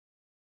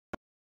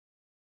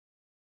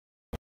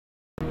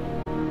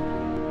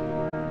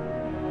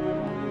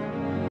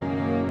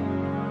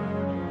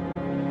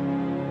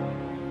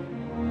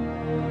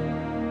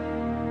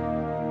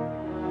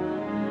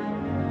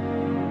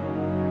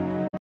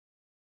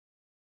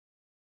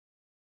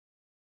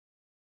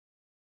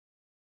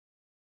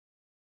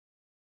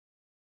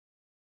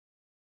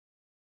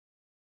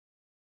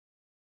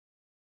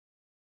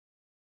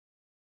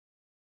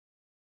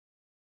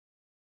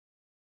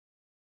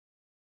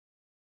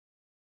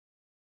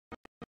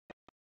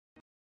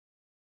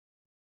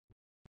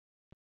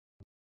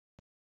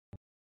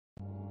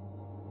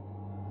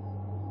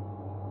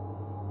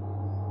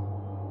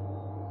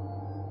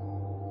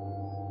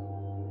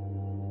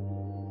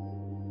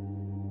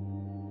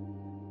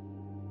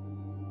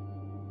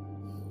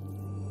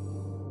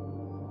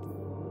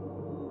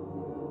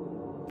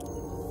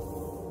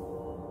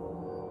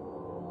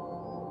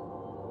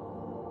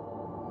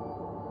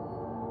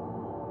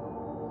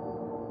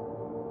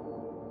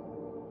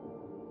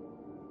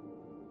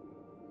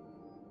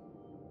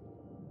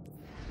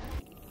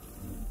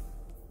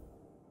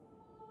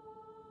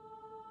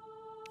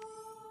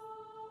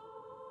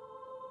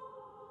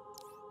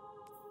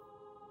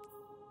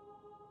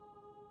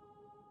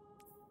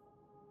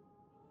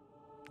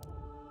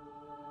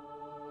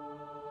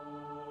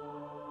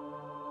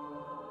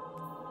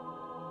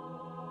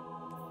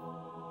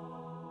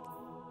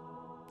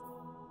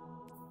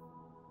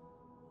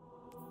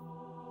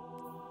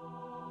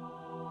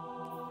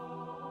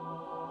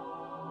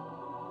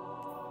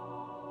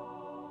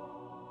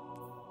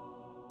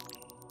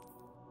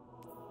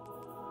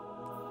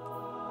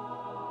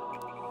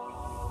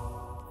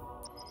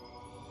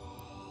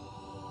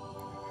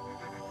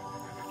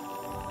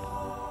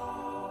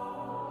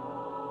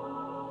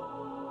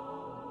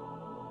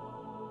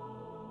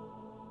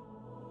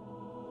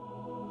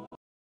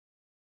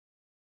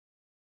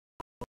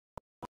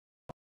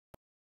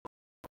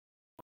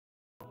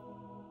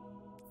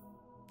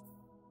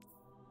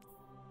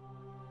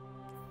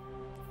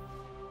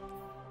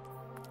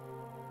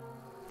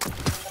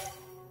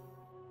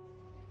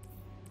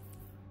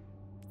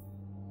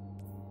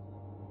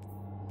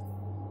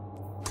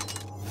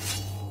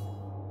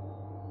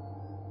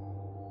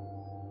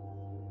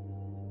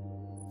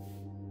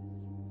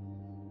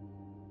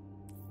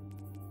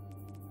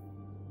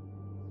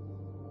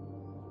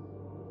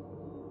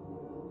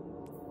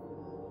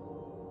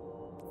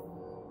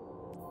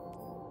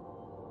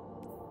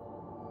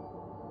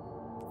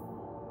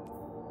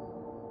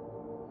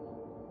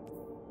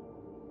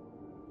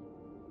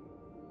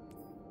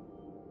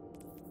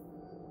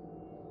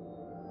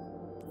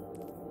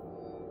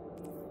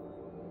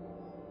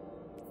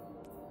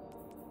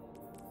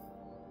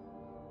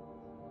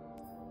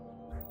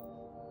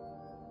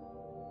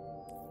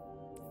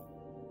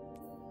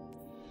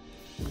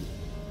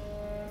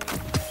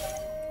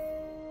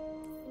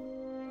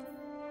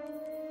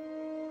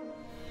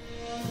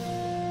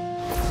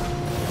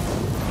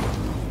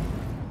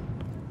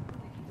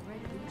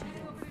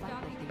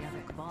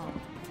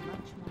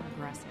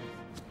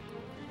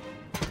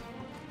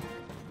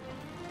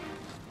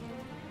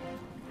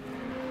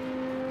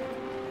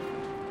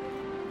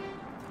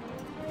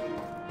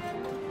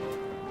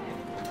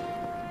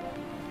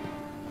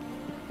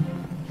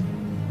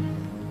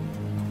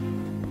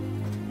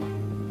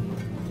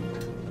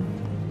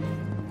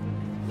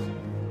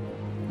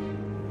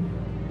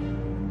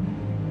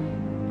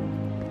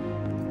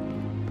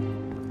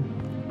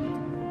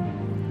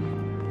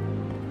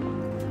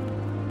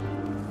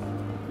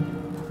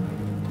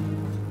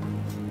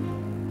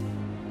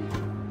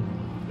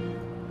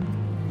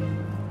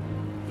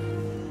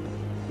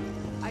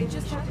I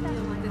just have to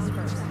deal with this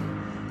first.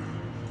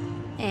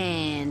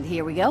 And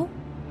here we go.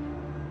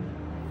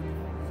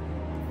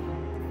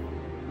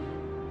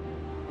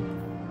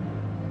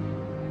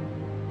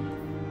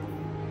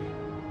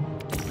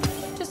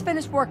 Just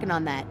finished working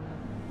on that.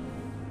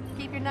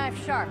 Keep your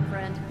knife sharp,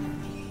 friend.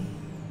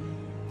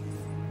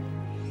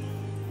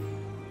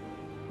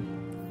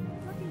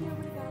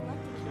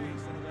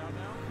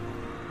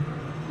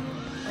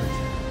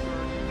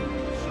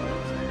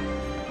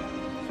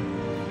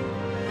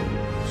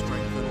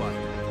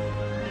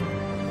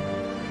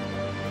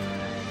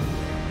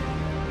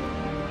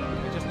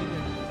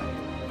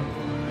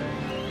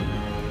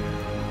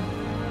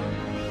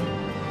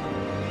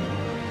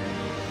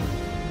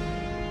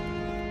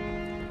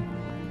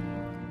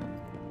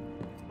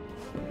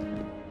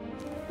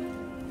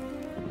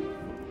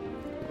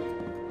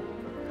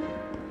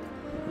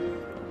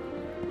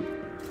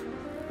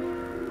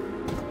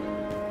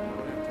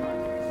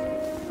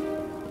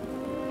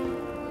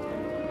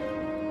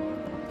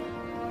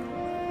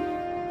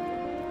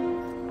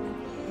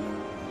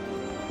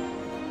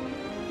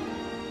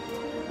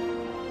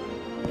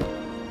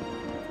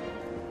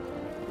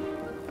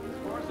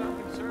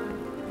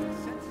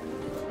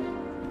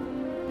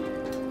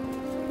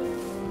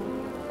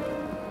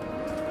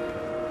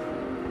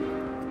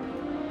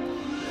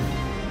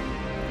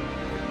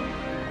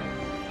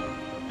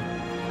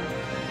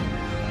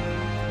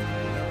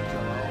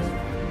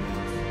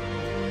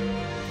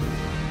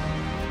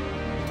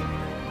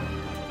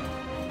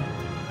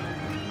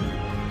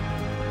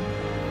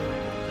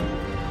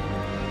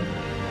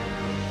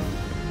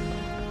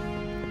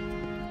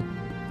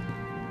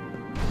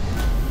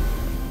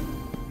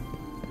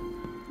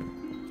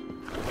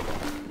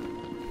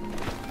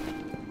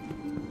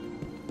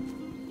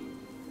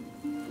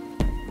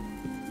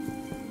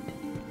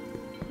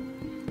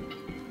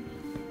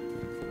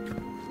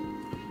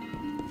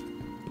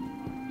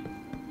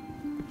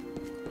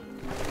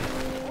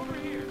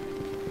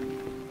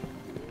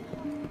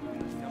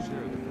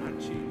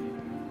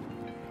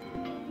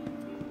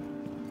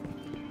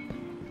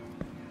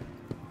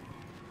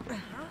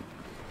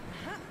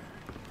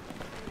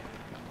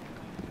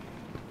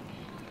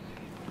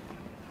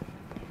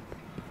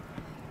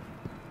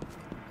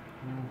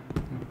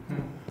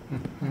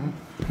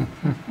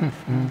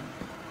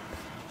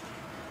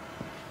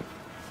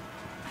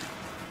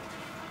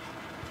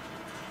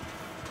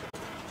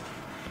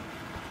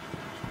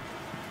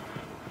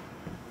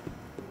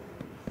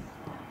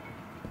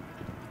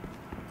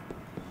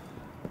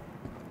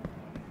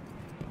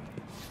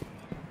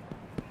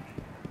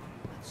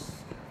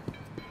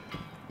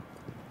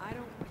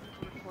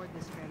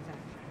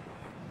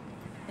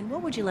 And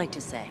what would you like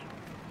to say?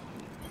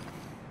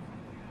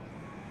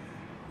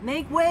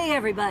 Make way,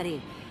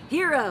 everybody!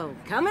 Hero,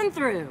 coming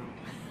through!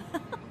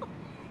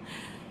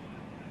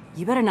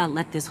 You better not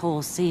let this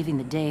whole saving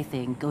the day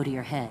thing go to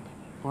your head,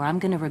 or I'm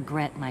gonna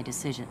regret my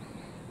decision.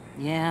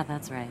 Yeah,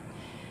 that's right.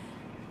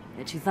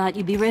 Bet you thought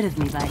you'd be rid of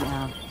me by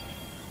now.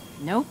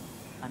 Nope,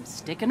 I'm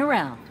sticking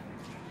around.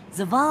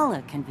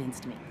 Zavala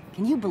convinced me.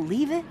 Can you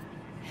believe it?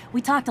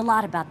 We talked a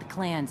lot about the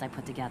clans I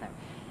put together.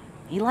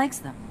 He likes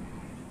them.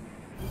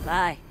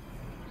 Bye.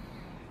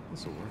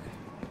 This'll work.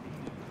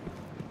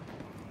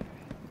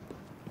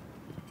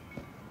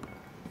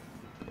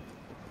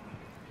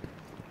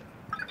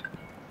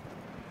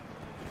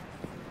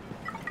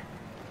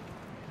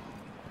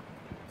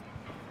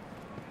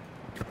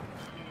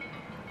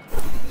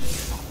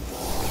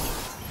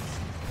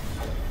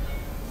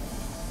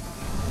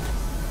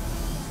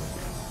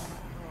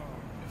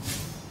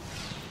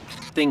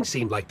 Things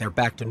seem like they're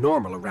back to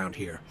normal around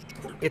here.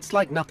 It's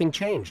like nothing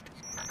changed.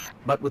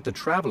 But with the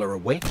Traveler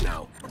awake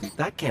now,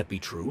 that can't be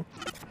true.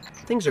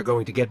 Things are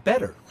going to get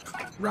better,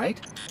 right?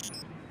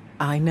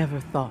 I never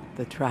thought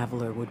the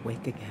Traveler would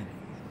wake again.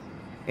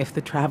 If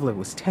the Traveler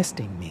was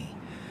testing me,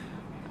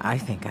 I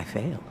think I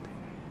failed.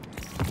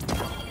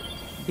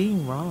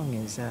 Being wrong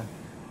is a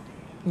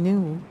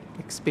new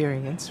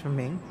experience for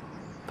me.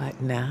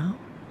 But now,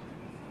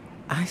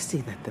 I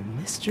see that the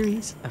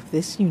mysteries of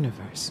this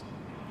universe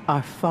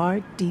are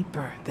far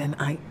deeper than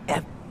I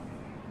ever...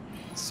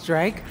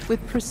 Strike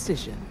with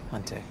precision,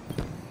 Hunter.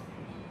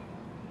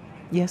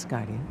 Yes,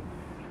 Guardian.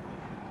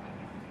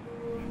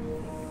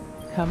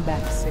 Come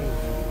back safe.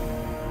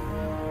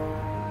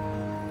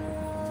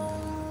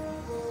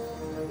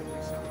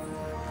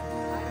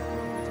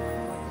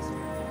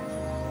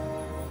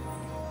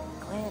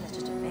 Clan is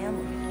just a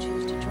family you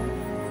choose to join.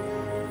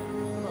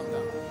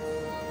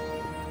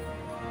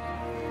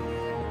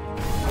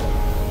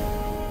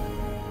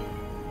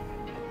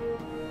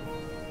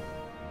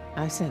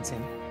 I sense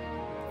him.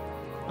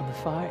 On the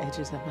far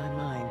edges of my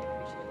mind.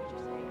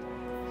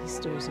 He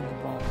stirs in the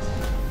vault.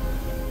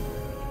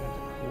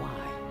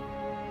 Why?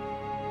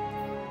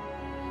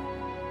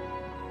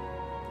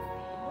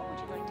 What would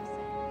you like to say?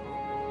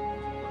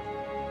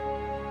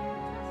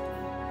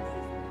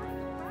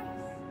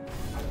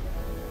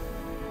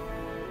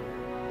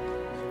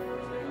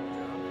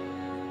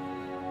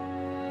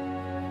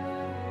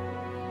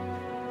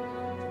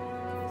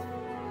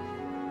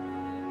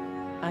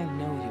 I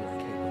know you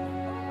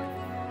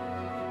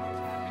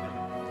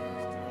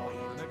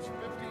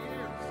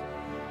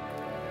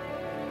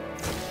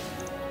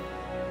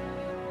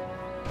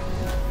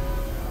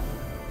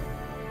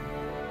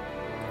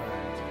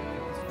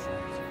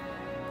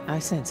I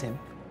sense him.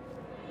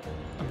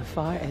 On the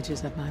far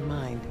edges of my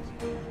mind.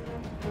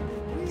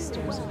 He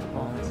stirs in the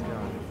walls.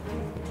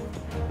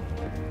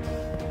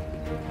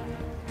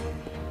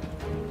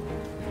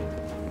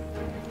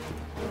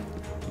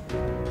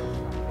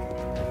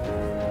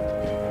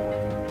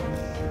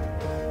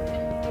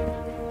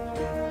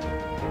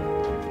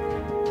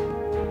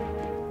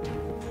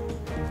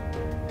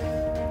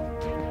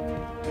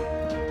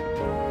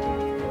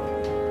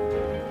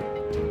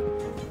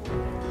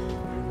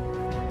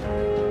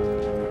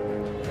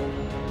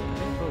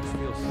 Folks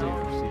feel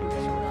safer seated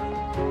this way.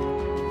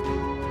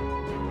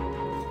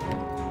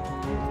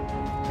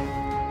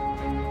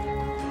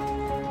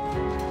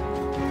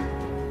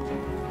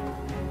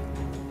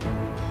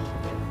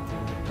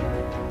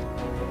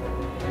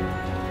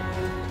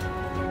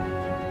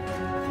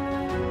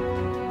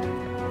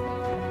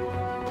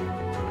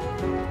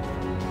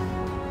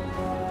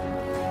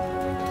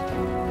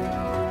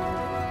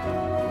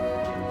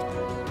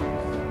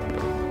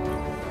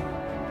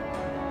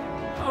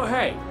 Oh,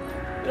 hey.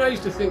 I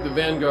used to think the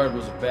Vanguard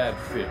was a bad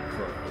fit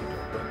for a hunter,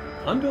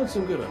 but I'm doing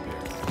some good up here.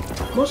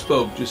 Most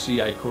folk just see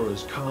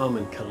Ikora's calm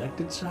and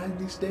collected side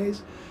these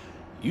days.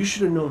 You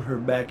should have known her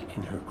back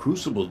in her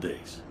crucible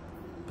days.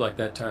 Like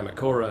that time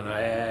Ikora and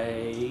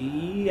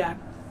I...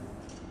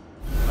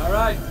 All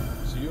right,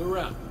 see you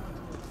around.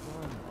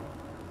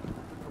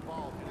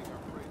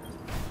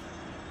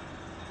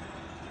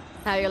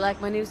 How you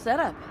like my new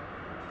setup?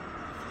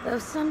 Though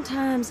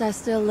sometimes I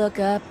still look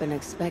up and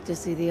expect to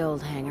see the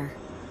old hangar.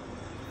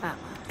 Ah,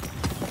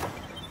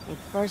 ain't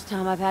the first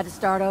time I've had to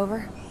start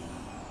over.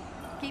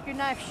 Keep your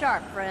knife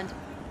sharp, friend.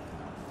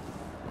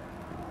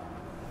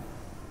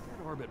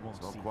 That orbit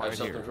won't So see quiet Have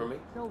something here. for me?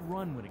 They'll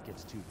run when it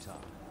gets too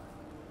tough.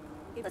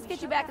 Let's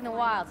get you back in the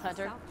wilds,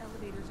 Hunter. South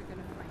elevators are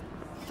gonna crank.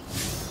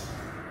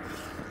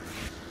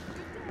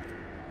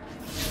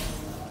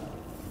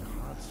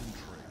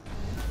 Concentrate.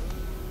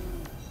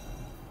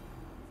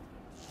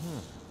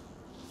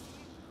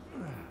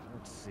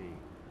 Let's see.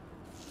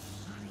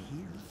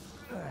 Here.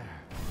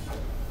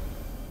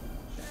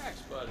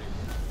 Thanks, buddy.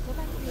 Go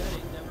back to the That old.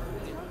 ain't never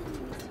really... Tell them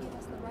you see it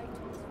as the right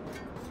tools for it.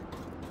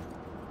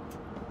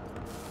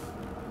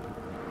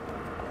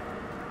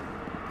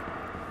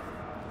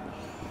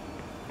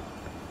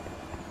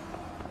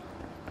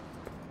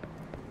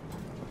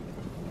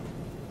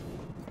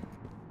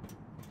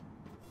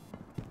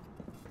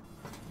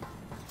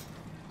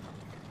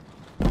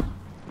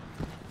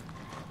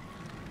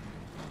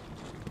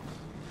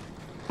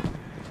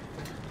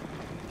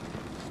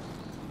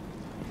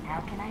 How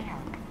can I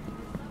help?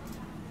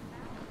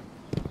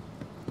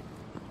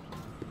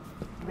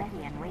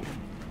 Ready and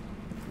waiting.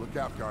 Look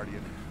out,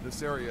 Guardian.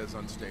 This area is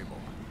unstable.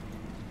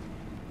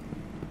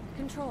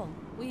 Control.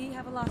 We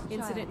have a lost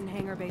incident in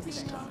Hangar Base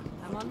 6.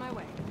 I'm on my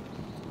way.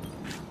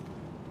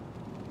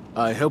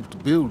 I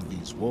helped build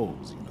these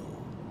walls, you know.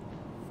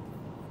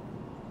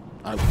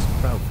 I was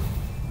proud of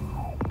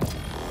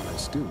them. I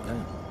still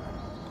am.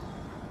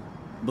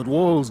 But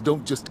walls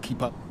don't just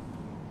keep up.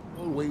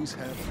 Always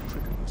have a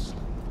trick up the sleeve.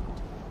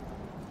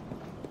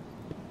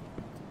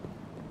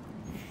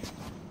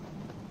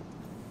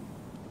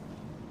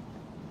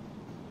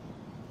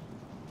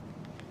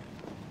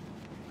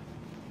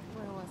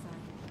 Where was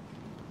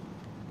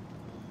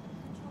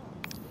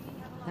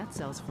I? That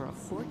sells for a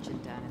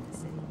fortune down in the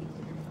city.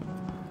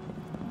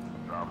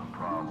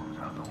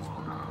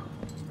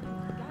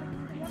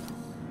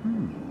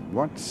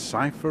 What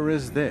cipher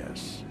is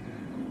this?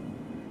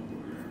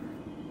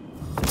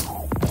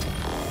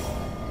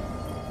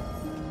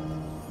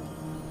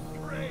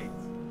 Great!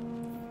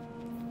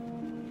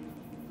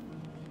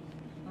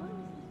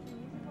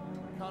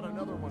 Caught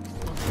another one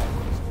stuck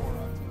this far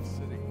out to the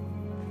city.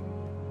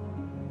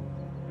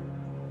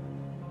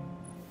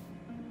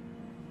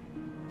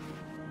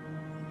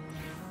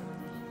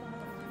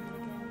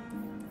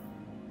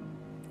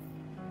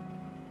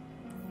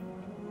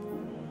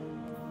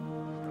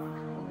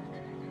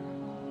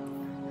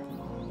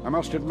 I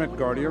must admit,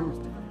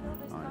 Guardian,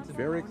 I'm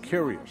very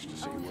curious to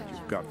see what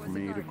you've got for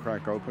me to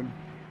crack open.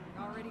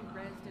 Already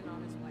rezzed and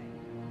on his way.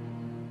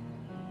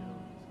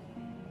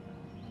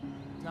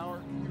 Tower,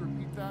 can you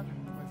repeat that?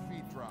 My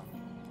feed dropped.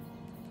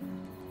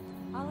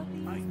 All of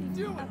these I need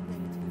to knew be it.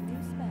 updated to the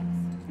new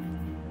specs.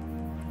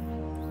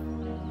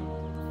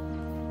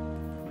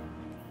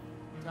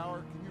 Tower,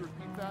 can you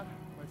repeat that?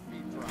 My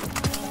feed dropped.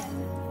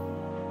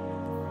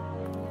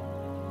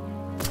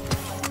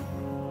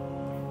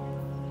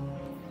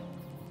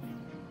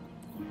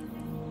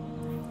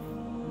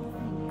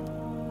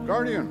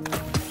 Guardian,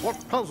 what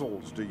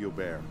puzzles do you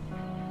bear?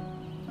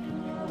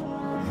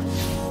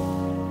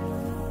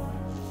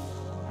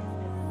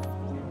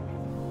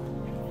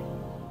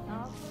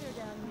 All clear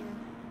down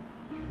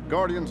here.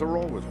 Guardians are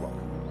always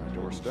welcome at my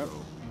doorstep. Such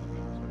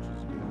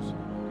as this.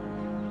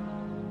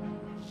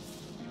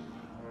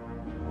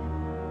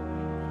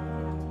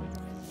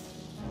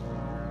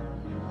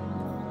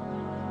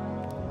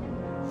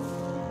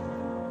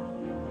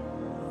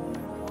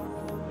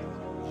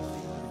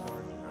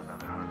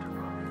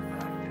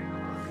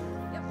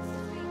 Yep,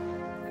 sweet.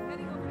 I'm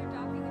heading over to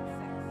docking in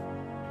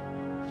 6.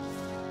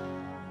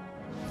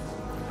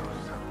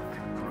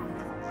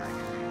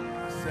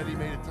 said he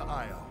made it to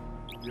Io.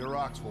 The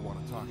Iraqs will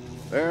want to talk to him.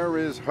 There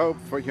is hope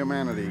for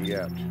humanity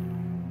yet,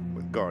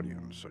 with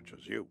guardians such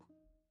as you.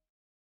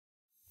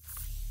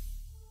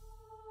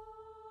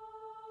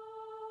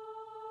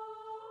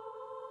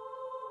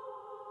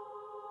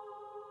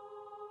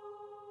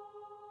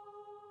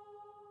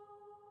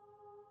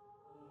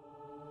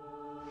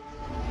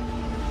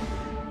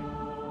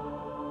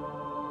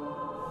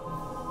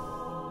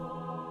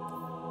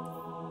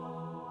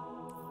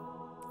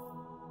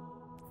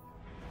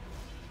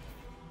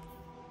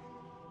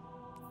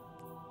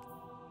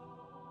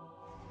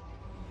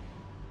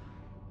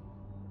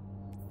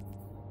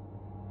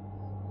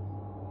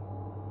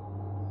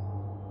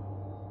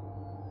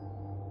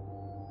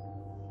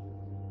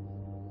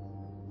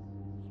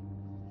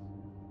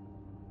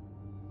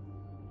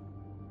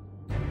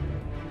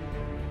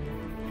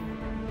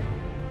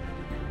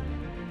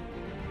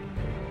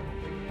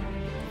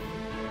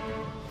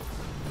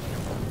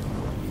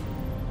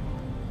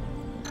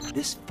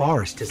 This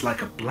forest is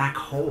like a black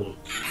hole.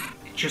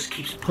 It just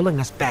keeps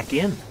pulling us back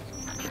in.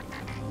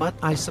 But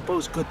I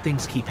suppose good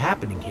things keep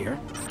happening here.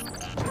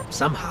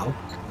 Somehow.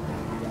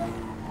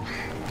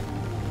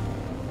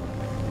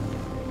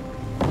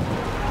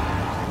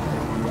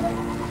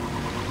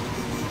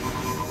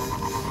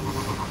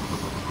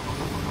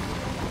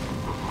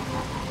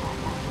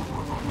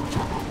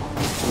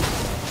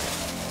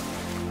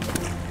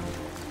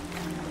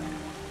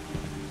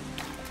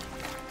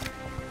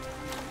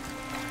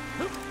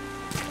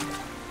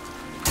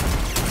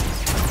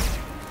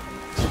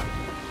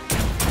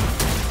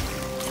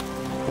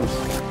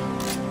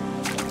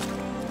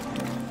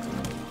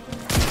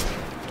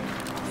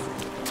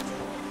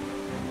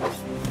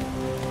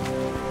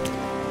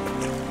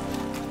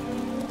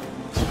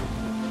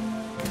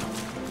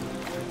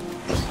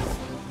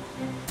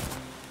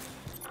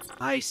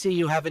 I see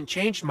you haven't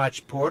changed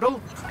much,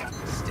 Portal.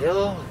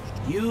 Still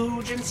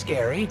huge and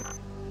scary.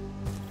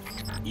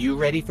 You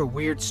ready for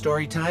weird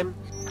story time?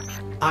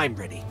 I'm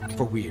ready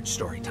for weird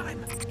story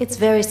time. It's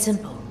very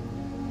simple.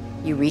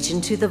 You reach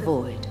into the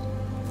void,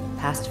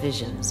 past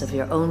visions of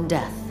your own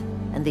death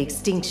and the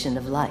extinction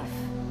of life,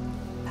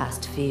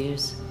 past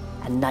fears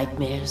and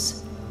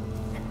nightmares,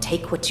 and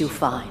take what you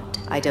find.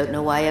 I don't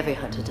know why every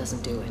hunter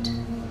doesn't do it.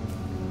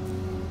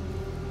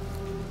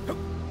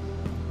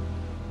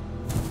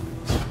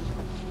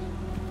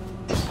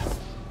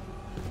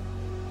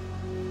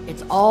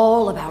 It's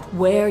all about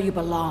where you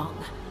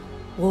belong.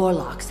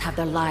 Warlocks have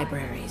their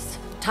libraries.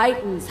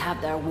 Titans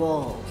have their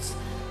walls.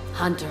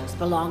 Hunters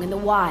belong in the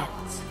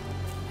wilds.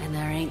 And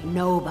there ain't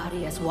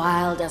nobody as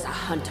wild as a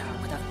hunter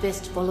with a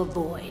fistful of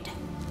void.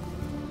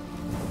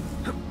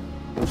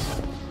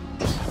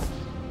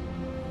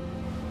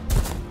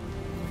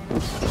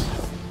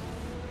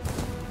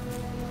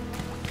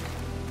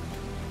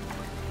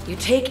 You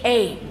take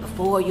aim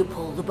before you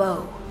pull the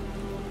bow.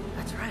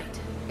 That's right.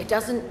 It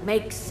doesn't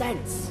make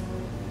sense.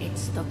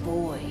 It's the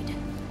void.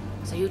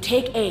 So you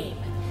take aim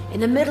in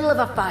the middle of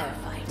a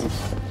firefight.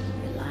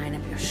 You line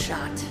up your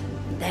shot,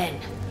 and then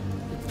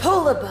you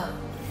pull the bow.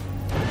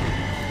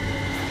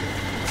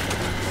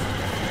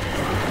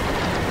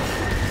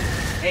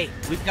 Hey,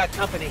 we've got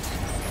company.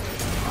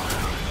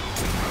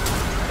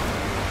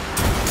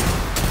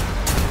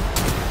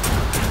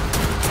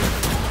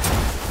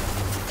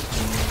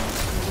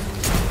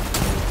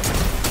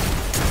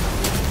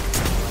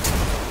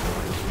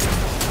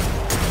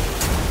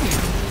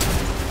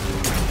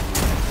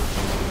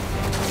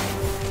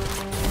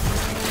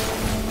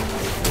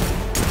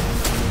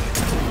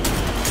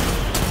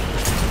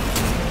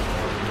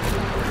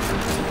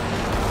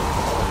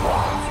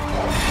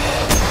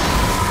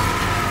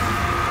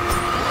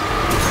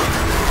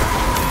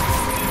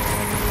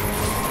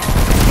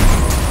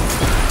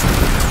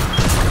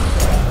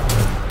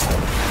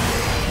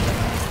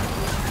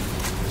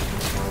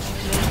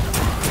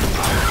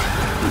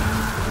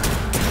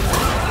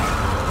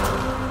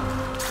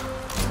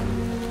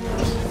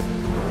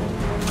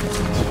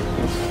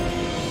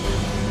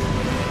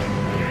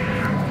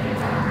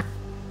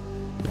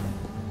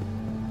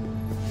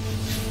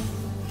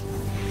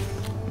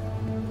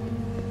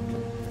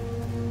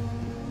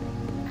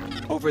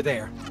 Over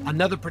there,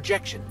 another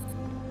projection.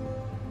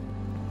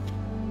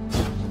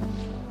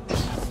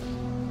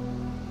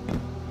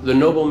 The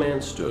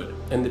nobleman stood,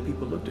 and the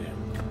people looked at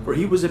him, for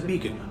he was a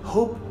beacon,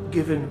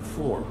 hope-given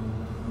form,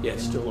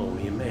 yet still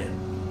only a man.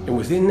 And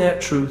within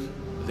that truth,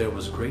 there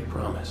was great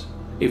promise.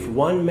 If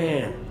one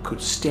man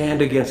could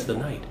stand against the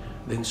night,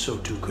 then so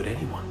too could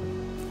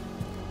anyone.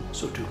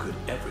 So too could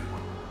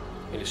everyone.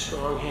 In his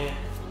strong hand,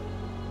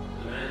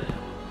 the man held.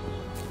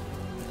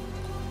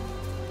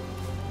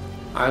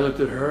 I looked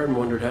at her and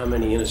wondered how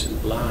many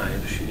innocent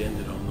lives she'd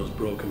ended on those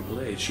broken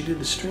blades. She did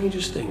the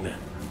strangest thing then.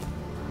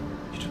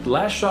 She took the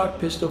last shot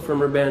pistol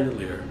from her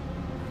bandolier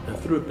and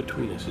threw it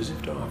between us as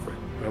if to offer it.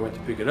 When I went to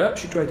pick it up,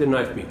 she tried to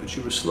knife me, but she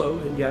was slow,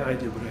 and yeah, I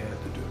did what I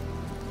had to do.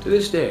 To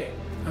this day,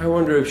 I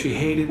wonder if she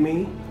hated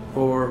me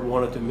or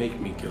wanted to make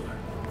me kill her.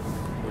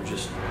 Or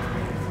just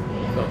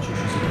felt she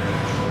should see.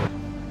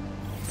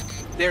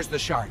 There's the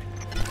shard.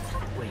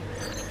 Wait,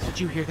 Did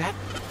you hear that?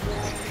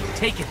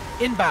 Taken.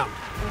 Inbound.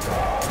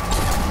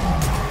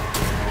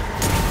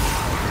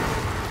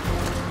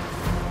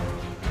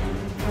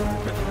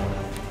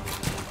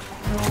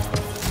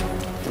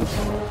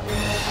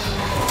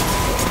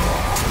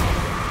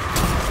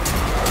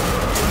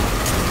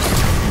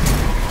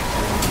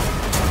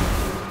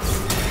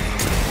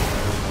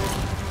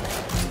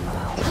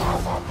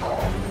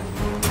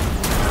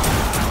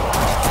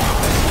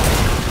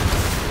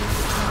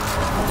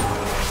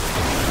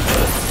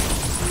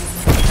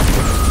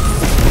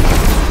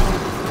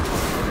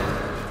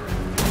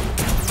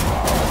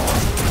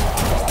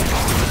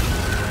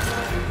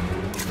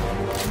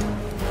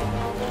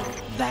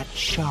 That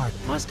shard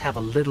must have a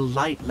little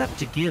light left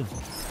to give.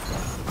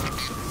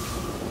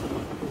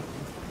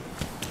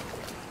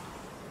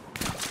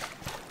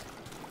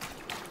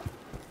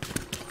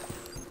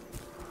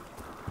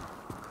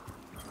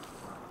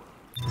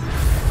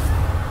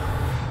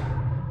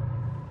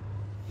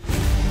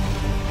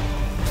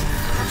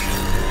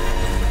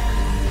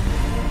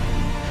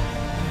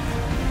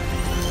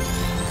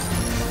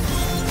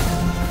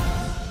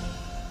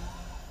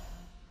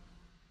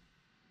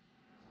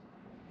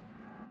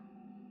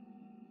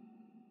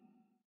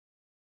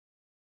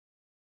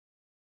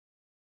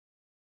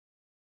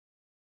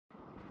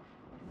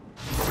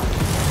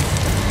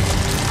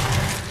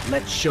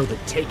 Let's show the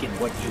Taken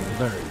what you've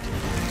learned.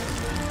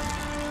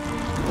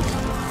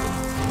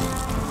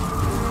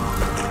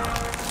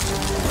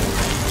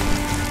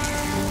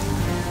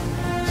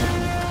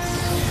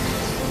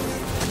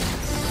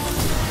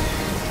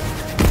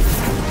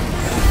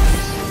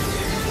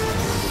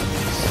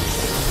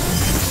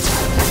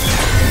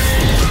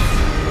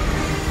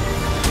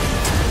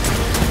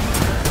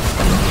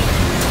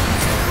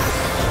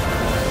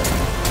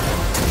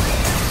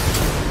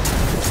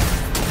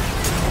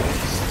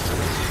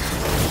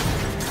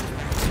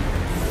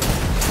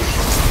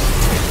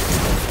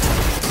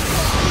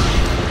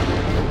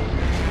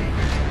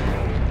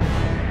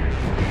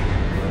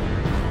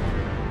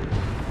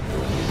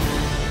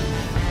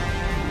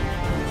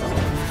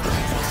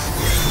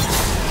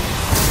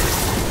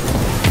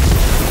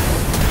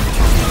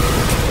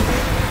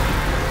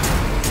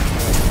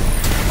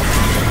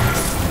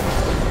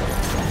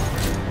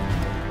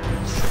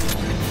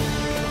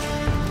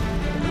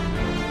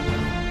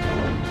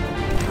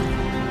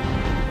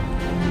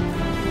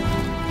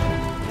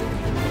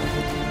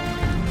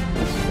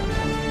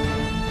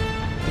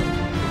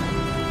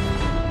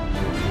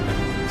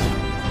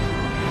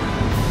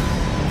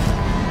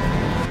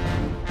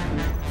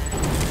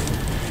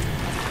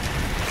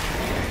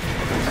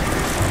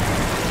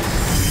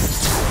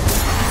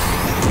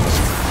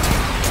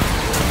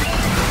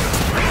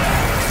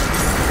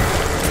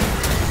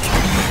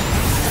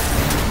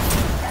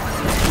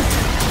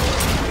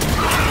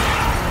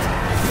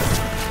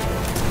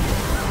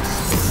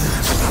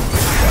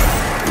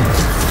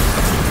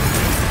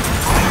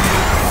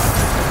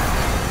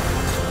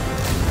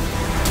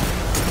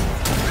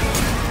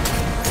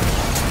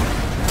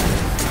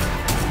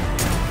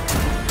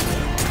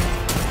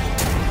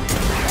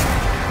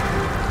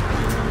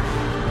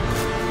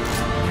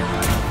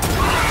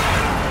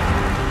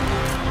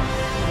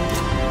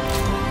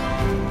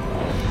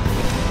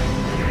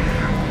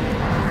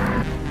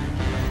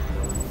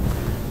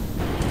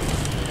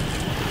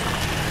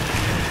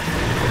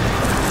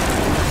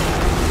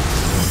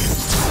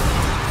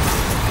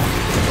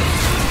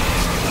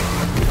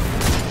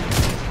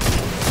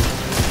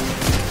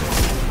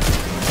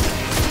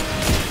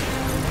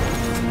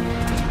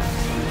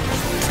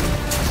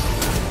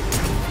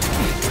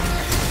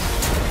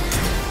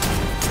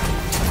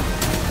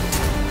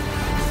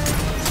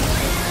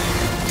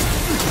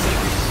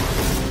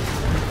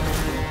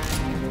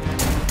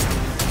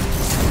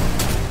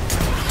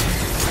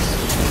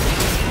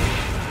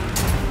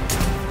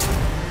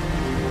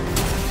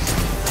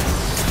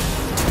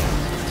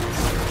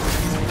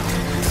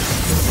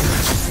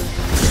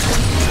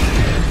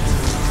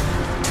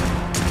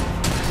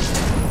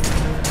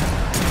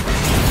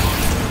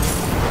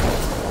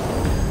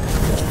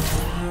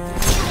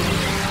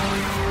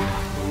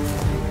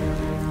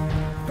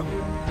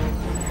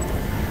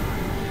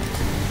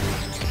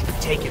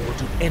 Taken will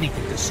do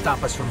anything to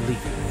stop us from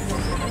leaving.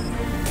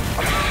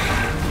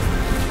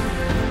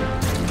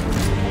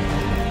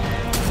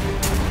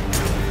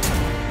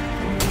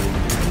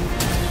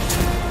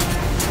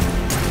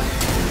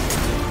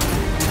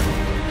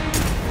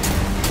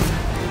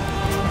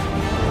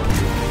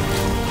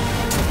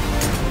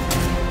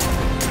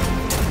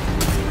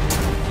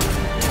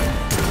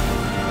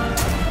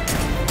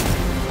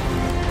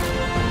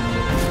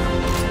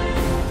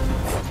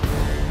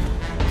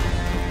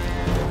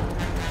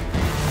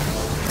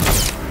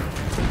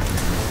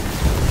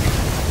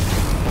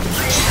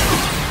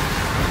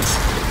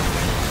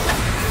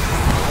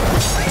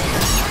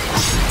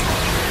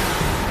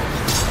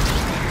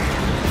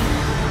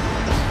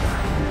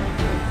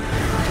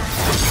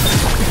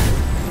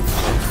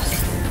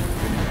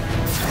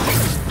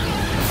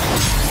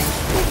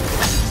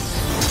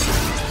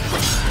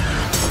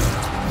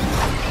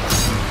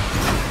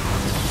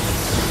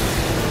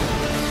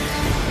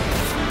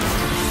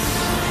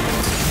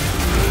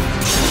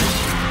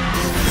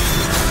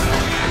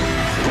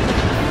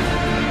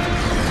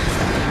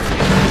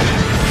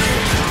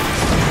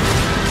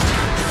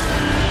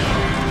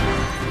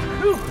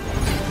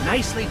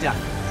 Nicely done.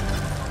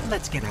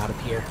 Let's get out of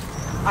here.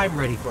 I'm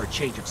ready for a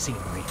change of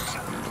scenery.